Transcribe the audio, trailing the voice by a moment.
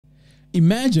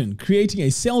Imagine creating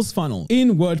a sales funnel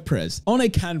in WordPress on a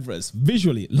canvas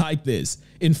visually like this.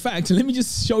 In fact, let me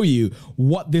just show you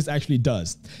what this actually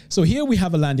does. So here we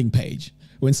have a landing page.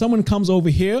 When someone comes over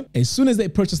here, as soon as they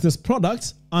purchase this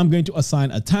product, I'm going to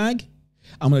assign a tag.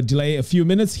 I'm going to delay a few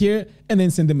minutes here and then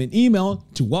send them an email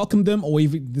to welcome them, or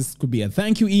even this could be a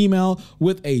thank you email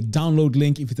with a download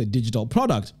link if it's a digital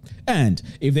product. And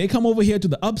if they come over here to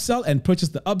the upsell and purchase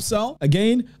the upsell,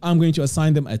 again, I'm going to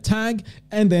assign them a tag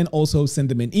and then also send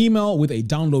them an email with a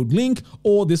download link,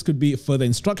 or this could be further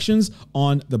instructions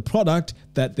on the product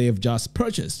that they have just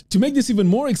purchased. To make this even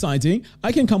more exciting,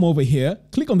 I can come over here,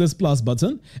 click on this plus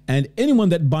button, and anyone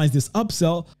that buys this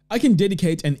upsell, I can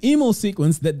dedicate an email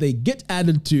sequence that they get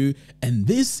added to, and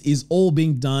this is all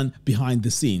being done behind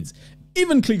the scenes.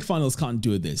 Even ClickFunnels can't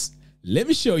do this. Let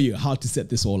me show you how to set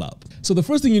this all up. So the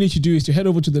first thing you need to do is to head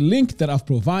over to the link that I've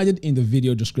provided in the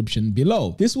video description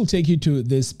below. This will take you to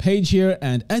this page here,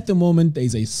 and at the moment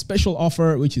there's a special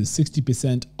offer which is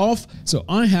 60% off. So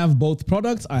I have both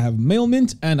products. I have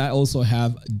Mailchimp and I also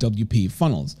have WP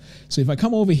Funnels. So if I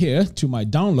come over here to my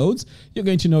downloads, you're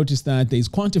going to notice that there's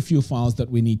quite a few files that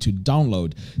we need to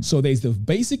download. So there's the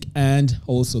basic and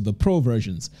also the pro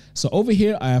versions. So over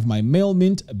here I have my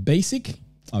Mailchimp basic.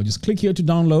 I'll just click here to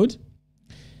download.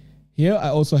 Here, I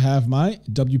also have my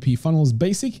WP Funnels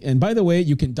Basic. And by the way,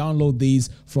 you can download these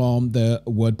from the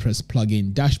WordPress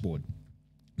plugin dashboard.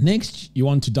 Next, you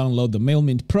want to download the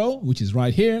Mailchimp Pro, which is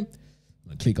right here. I'm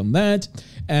going to click on that.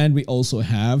 And we also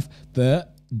have the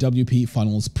WP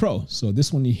Funnels Pro. So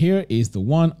this one here is the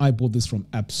one. I bought this from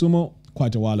AppSumo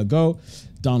quite a while ago.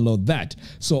 Download that.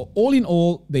 So all in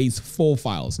all, there's 4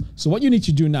 files. So what you need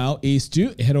to do now is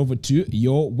to head over to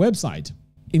your website.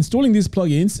 Installing these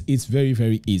plugins is very,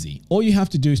 very easy. All you have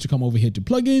to do is to come over here to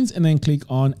plugins and then click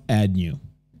on add new.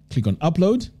 Click on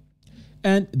upload.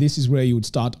 And this is where you would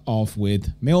start off with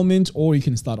Mailchimp, or you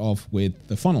can start off with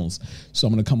the funnels. So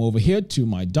I'm going to come over here to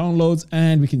my downloads,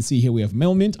 and we can see here we have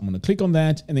Mailchimp. I'm going to click on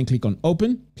that and then click on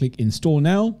open, click install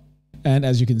now. And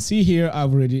as you can see here,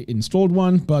 I've already installed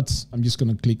one, but I'm just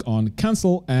going to click on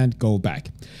cancel and go back.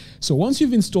 So once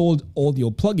you've installed all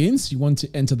your plugins, you want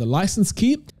to enter the license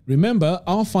key. Remember,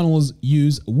 our funnels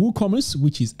use WooCommerce,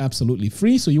 which is absolutely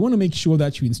free. So you want to make sure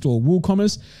that you install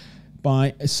WooCommerce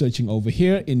by searching over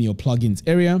here in your plugins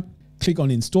area. Click on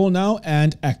install now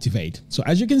and activate. So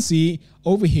as you can see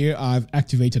over here, I've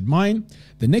activated mine.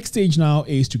 The next stage now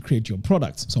is to create your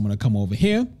products. So I'm going to come over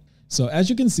here. So as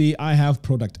you can see, I have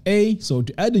product A. So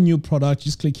to add a new product,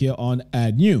 just click here on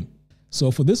add new.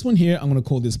 So for this one here, I'm going to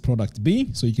call this product B.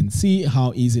 So you can see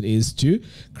how easy it is to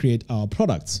create our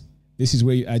products. This is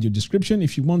where you add your description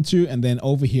if you want to. And then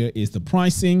over here is the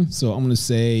pricing. So I'm going to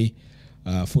say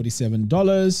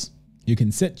 $47. You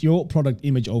can set your product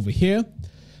image over here.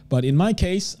 But in my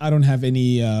case, I don't have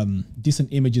any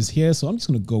decent images here. So I'm just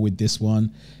going to go with this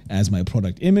one as my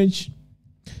product image.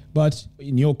 But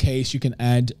in your case, you can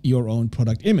add your own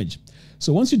product image.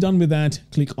 So once you're done with that,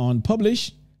 click on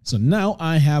publish. So now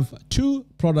I have 2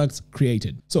 products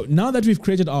created. So now that we've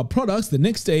created our products, the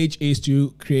next stage is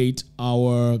to create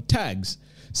our tags.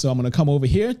 So I'm going to come over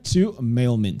here to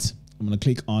Mailchimp. I'm going to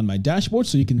click on my dashboard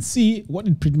so you can see what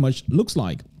it pretty much looks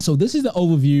like. So this is the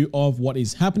overview of what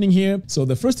is happening here. So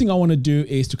the first thing I want to do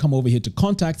is to come over here to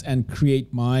contacts and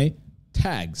create my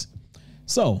tags.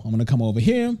 So I'm going to come over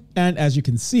here, and as you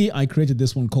can see, I created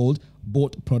this one called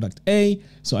bought product A.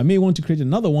 So I may want to create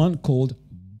another one called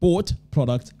bought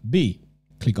product B.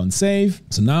 Click on save.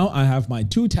 So now I have my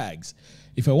 2 tags.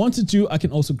 If I wanted to, I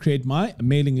can also create my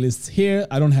mailing lists here.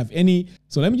 I don't have any.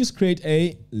 So let me just create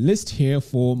a list here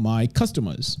for my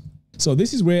customers. So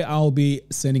this is where I'll be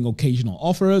sending occasional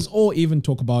offers or even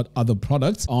talk about other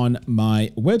products on my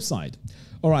website.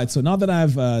 All right, so now that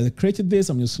I've created this,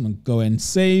 I'm just going to go and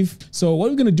save. So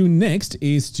what we're going to do next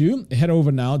is to head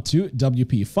over now to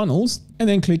WP Funnels and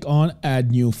then click on Add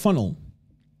New Funnel.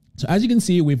 So as you can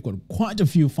see, we've got quite a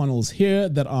few funnels here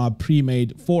that are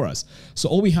pre-made for us. So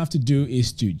all we have to do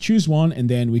is to choose one and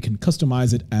then we can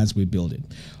customize it as we build it.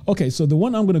 Okay, so the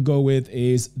one I'm going to go with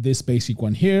is this basic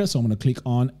one here. So I'm going to click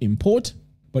on Import.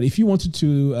 But if you wanted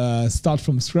to start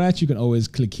from scratch, you can always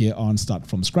click here on Start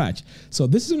from Scratch. So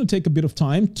this is going to take a bit of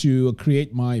time to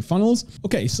create my funnels.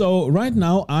 Okay, so right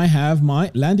now I have my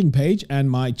landing page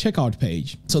and my checkout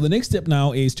page. So the next step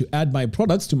now is to add my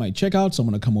products to my checkout. So I'm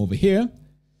going to come over here,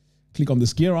 click on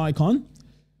this gear icon.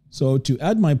 So to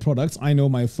add my products, I know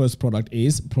my first product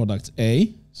is product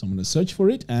A. So I'm going to search for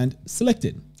it and select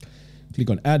it. Click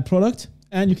on Add Product,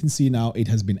 and you can see now it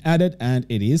has been added and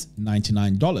it is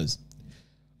 $99.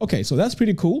 Okay, so that's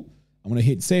pretty cool. I'm going to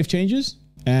hit Save Changes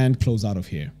and close out of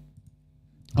here.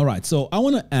 All right, so I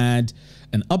want to add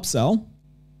an upsell.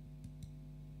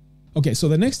 Okay, so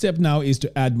the next step now is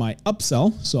to add my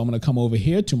upsell. So I'm going to come over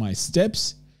here to my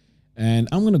steps and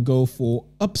I'm going to go for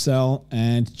upsell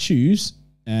and choose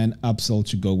an upsell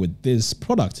to go with this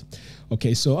product.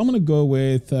 Okay, so I'm going to go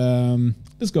with,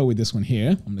 let's go with this one here.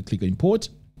 I'm going to click import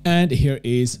and here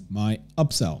is my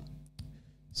upsell.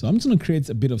 So I'm just going to create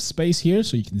a bit of space here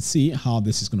so you can see how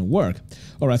this is going to work.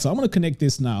 All right, so I'm going to connect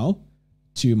this now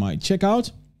to my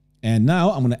checkout. And now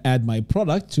I'm going to add my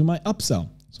product to my upsell.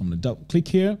 So I'm going to double click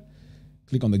here,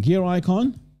 click on the gear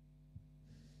icon.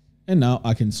 And now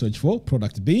I can search for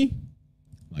product B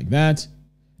like that,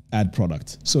 add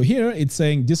product. So here it's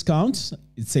saying discount.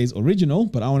 It says original,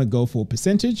 but I want to go for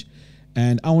percentage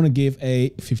and I want to give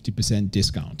a 50%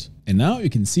 discount. And now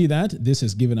you can see that this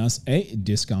has given us a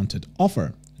discounted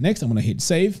offer. Next, I'm going to hit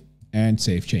save and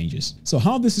save changes. So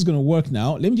how this is going to work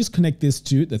now, let me just connect this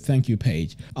to the thank you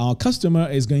page. Our customer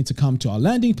is going to come to our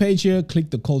landing page here, click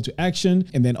the call to action,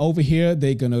 and then over here,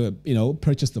 they're going to,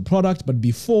 purchase the product. But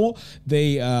before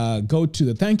they go to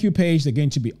the thank you page, they're going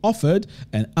to be offered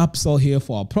an upsell here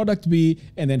for our product B,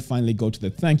 and then finally go to the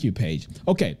thank you page.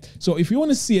 Okay, so if you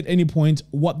want to see at any point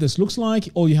what this looks like,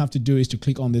 all you have to do is to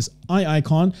click on this eye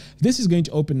icon. This is going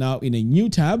to open now in a new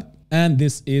tab, and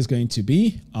this is going to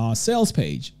be our sales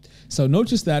page. So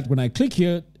notice that when I click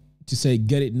here to say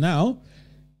get it now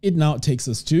takes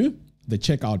us to the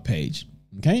checkout page.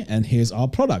 Okay, and here's our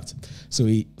product. So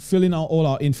we fill in all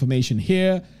our information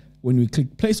here. When we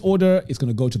click place order, it's going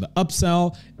to go to the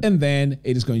upsell and then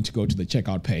it is going to go to the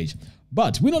checkout page.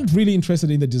 But we're not really interested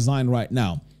in the design right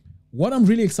now. What I'm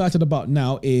really excited about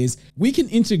now is we can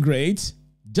integrate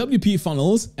WP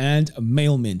funnels and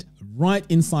Mailchimp right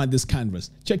inside this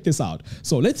canvas. Check this out.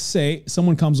 So let's say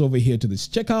someone comes over here to this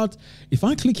checkout. If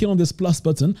I click here on this plus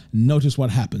button, notice what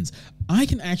happens. I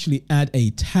can actually add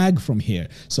a tag from here.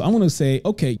 So I'm going to say,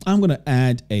 okay, I'm going to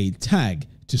add a tag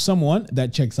to someone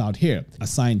that checks out here.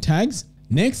 Assign tags.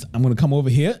 Next, I'm going to come over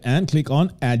here and click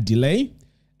on add delay.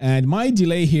 And my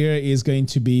delay here is going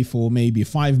to be for maybe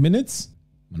 5 minutes.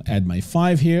 I'm going to add my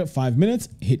 5 here, 5 minutes,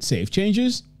 hit save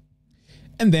changes.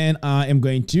 And then I am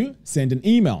going to send an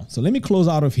email. So let me close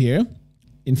out of here.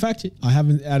 In fact, I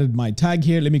haven't added my tag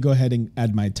here. Let me go ahead and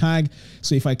add my tag.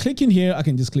 So if I click in here, I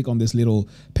can just click on this little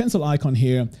pencil icon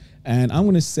here. And I'm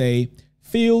going to say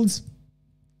fields,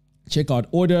 checkout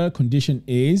order, condition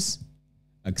is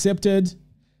accepted.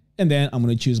 And then I'm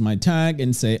going to choose my tag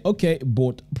and say, okay,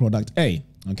 bought product A.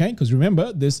 Okay, because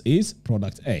remember, this is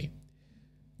product A.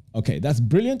 Okay, that's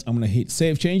brilliant. I'm going to hit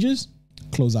save changes.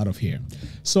 Close out of here.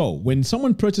 So when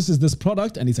someone purchases this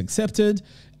product and it's accepted,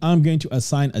 I'm going to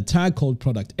assign a tag called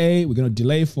product A. We're going to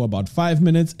delay for about 5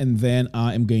 minutes and then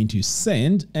I am going to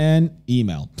send an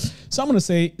email. So I'm going to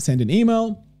say send an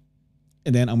email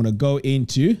and then I'm going to go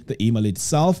into the email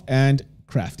itself and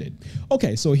craft it.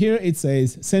 Okay, so here it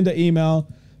says send an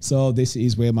email. So this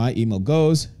is where my email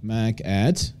goes,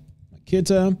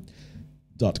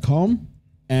 mac@makita.com.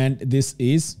 And this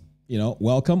is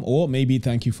welcome or maybe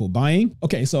thank you for buying.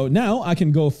 Okay, so now I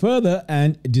can go further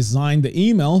and design the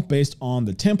email based on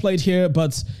the template here.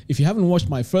 But if you haven't watched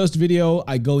my first video,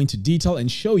 I go into detail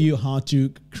and show you how to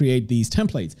create these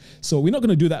templates. So we're not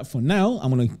going to do that for now.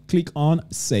 I'm going to click on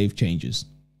save changes.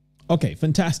 Okay,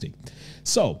 fantastic.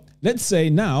 So let's say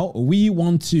now we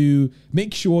want to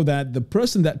make sure that the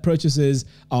person that purchases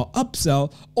our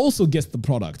upsell also gets the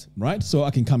product, right? So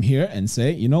I can come here and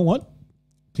say, you know what?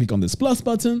 Click on this plus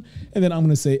button, and then I'm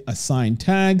going to say assign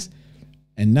tags.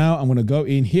 And now I'm going to go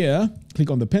in here, click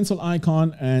on the pencil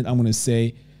icon, and I'm going to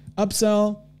say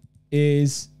upsell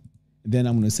is, then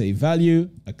I'm going to say value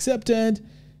accepted,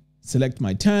 select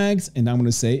my tags, and I'm going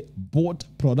to say bought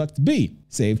product B.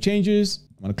 Save changes.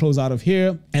 I'm going to close out of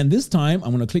here. And this time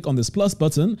I'm going to click on this plus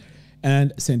button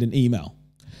and send an email.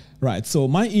 Right, so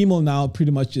my email now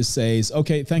pretty much just says,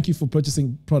 okay, thank you for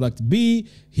purchasing product B.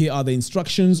 Here are the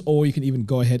instructions, or you can even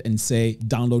go ahead and say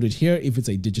download it here if it's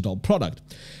a digital product.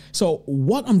 So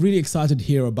what I'm really excited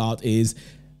here about is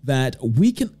that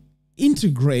we can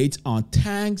integrate our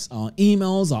tags, our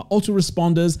emails, our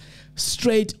autoresponders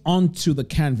straight onto the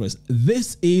canvas.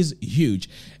 This is huge.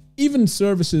 Even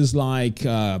services like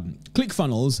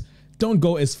ClickFunnels don't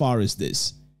go as far as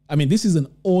this. I mean, this is an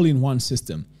all-in-one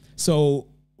system. So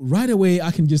right away,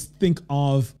 I can just think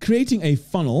of creating a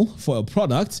funnel for a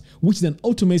product, which then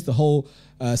automates the whole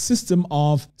system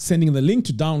of sending the link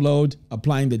to download,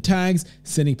 applying the tags,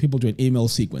 sending people to an email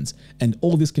sequence. And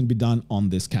all this can be done on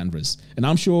this canvas. And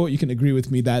I'm sure you can agree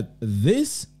with me that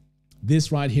this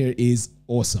this right here is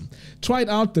awesome. Try it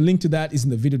out. The link to that is in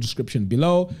the video description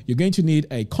below. You're going to need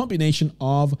a combination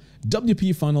of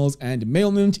WP funnels and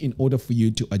Mailchimp in order for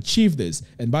you to achieve this.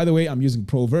 And by the way, I'm using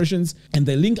pro versions, and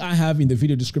the link I have in the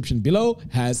video description below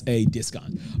has a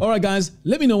discount. All right, guys,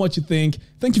 let me know what you think.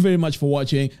 Thank you very much for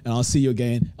watching, and I'll see you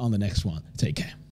again on the next one. Take care.